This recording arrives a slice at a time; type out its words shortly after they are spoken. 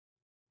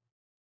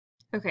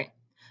Okay,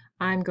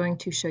 I'm going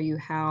to show you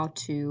how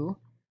to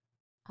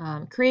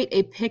create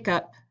a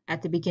pickup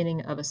at the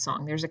beginning of a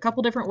song. There's a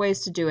couple different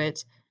ways to do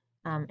it.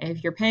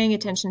 If you're paying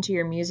attention to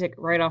your music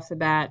right off the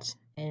bat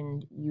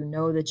and you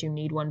know that you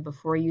need one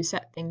before you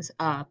set things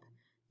up,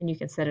 then you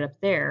can set it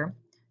up there.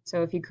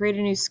 So if you create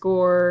a new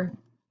score,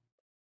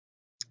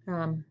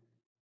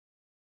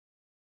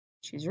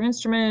 choose your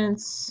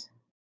instruments,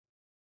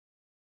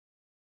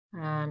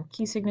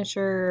 key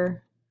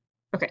signature.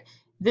 Okay,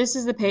 this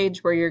is the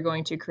page where you're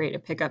going to create a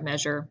pickup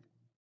measure.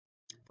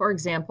 For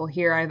example,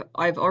 here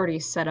I've already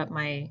set up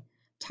my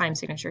time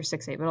signature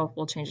 6/8, but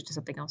we'll change it to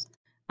something else.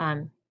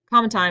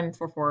 Common time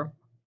 4/4.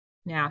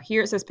 Now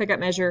here it says pickup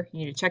measure.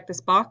 You need to check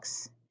this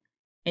box,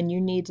 and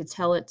you need to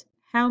tell it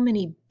how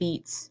many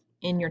beats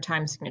in your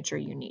time signature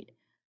you need.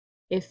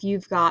 If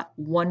you've got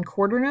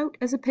 1/4 note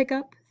as a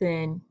pickup,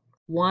 then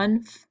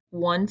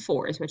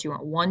 1/4 is what you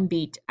want. 1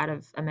 beat out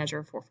of a measure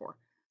of 4/4.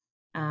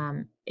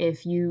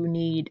 If you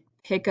need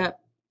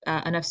pickup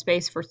enough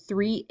space for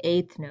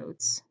 3/8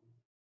 notes,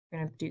 we're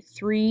going to do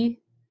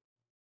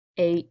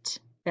 3/8.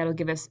 That'll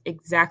give us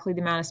exactly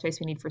the amount of space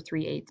we need for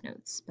 3/8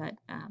 notes, but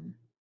a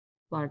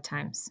lot of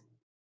times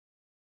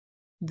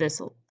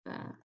this'll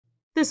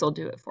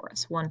do it for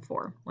us.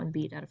 1/4, 1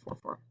 beat out of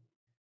 4/4.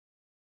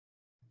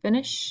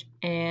 Finish,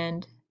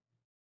 and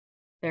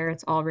there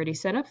it's already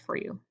set up for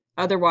you.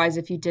 Otherwise,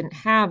 if you didn't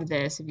have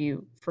this, if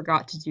you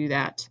forgot to do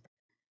that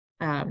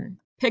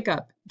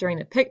pickup during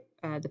the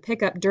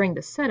pickup during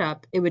the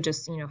setup, it would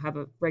just have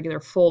a regular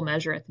full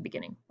measure at the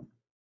beginning.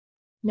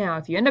 Now,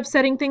 if you end up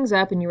setting things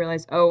up and you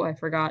realize, oh, I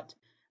forgot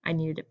I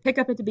needed to pick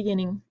up at the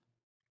beginning,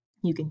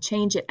 you can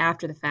change it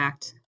after the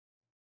fact.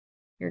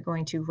 You're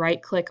going to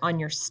right-click on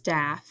your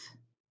staff,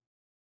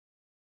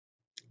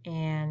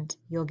 and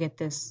you'll get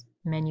this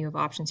menu of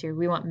options here.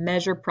 We want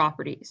measure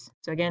properties.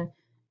 So again,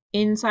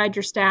 inside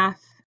your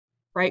staff,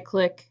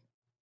 right-click,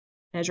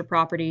 measure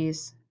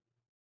properties,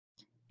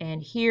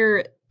 and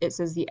here it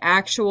says the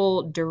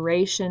actual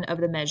duration of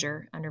the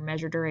measure under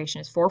measure duration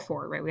is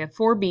 4/4, right? We have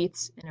 4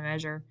 beats in a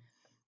measure.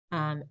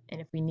 And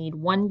if we need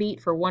 1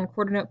 beat for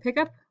 1/4 note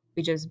pickup,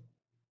 we just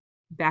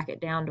back it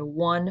down to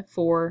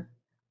 1/4.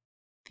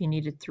 If you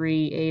needed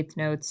 3/8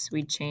 notes,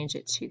 we'd change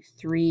it to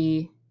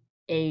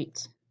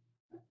 3/8.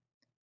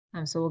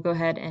 So we'll go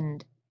ahead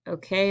and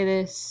OK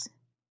this,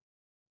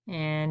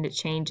 and it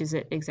changes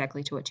it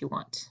exactly to what you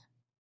want.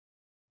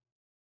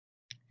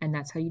 And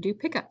that's how you do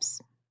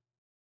pickups.